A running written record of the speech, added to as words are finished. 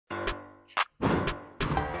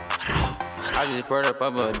I just poured up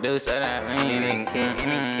a deuce of that lean and kick.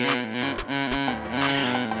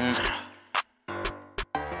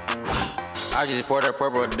 I just poured a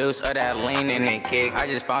purple deuce of that lean in and kick. I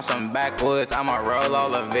just found some backwoods, I'ma roll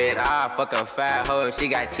all of it. I fuck a fat hoe, she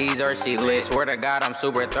got cheese or she lit. Swear to God, I'm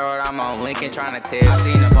super thorough, I'm on Lincoln tryna tip. I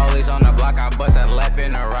seen the police on the block, I bust a left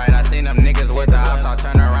and a right. I seen them niggas with the ops, I'll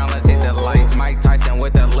turn around, let's hit the lights. Mike Tyson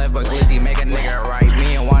with the left, but Glizzy make a nigga right.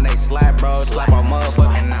 Me and Wande slap, bro, slap a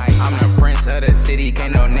motherfucking night. I'm the prince of the city,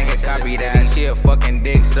 can't no nigga copy that. She a fucking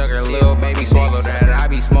dick sucker, little baby swallow that. I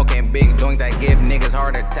be smoking big doinks that give niggas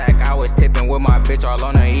heart attack. I was tipping with my bitch all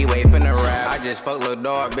on the E-way finna rap. I just fucked Lil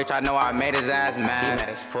Dog, bitch, I know I made his ass mad.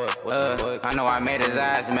 I know I made his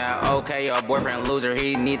ass mad. Okay, your boyfriend loser,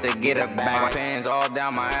 he need to get a bag. Pants all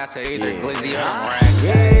down my ass, so either Glizzy or rag.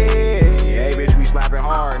 Hey, bitch, we slapping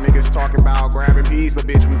hard. Niggas talking about grabbing peas, but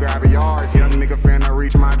bitch, we grabbing yards. Young nigga finna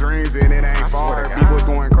reach my dreams, and it ain't far. People's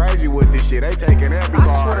going crazy with this shit, they taking every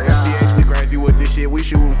car. FDH, we crazy with this shit, we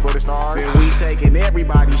shooting for the stars. Then we taking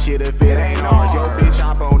everybody's shit if it ain't ours. Yo, bitch,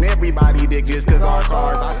 hop on everybody dick just cause our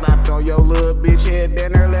cars. I slapped on your little bitch head,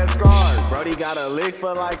 then her left scars. Brody got a lick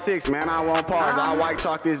for like 6, man, I won't pause. I white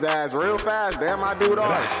chalked his ass real fast, damn, I do it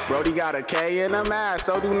all. Brody got a K in the mask,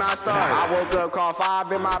 so do not start. I woke up, caught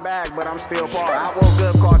 5 in my bag, but I'm still parked. I woke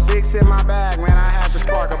up, caught 6 in my bag, man, I had to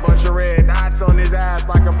spark. A bunch of red dots on his ass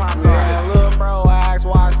like a Pop-Tart. Yeah, little bro, I asked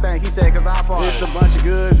why I stank, he said cause I fought. It's a bunch of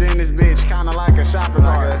goods in this bitch, kinda like a shopping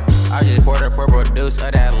cart. I just poured a purple deuce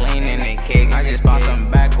of that lean in and kick. I just found some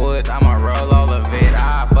backwoods, I'ma roll all of it.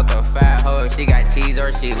 I fuck a fat hoe, she got cheese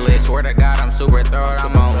or she lit. Swear to God, I'm super thorough,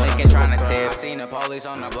 I'm on Lincoln tryna tip. I seen the police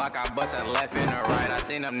on the block, I bust a left and a right. I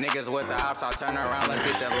seen them niggas with the ops, I'll turn around, let's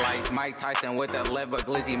hit the lights. Mike Tyson with the left, but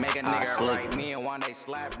Glizzy make a nigga right. Me and Wande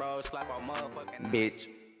slap, bro, slap a motherfucking bitch.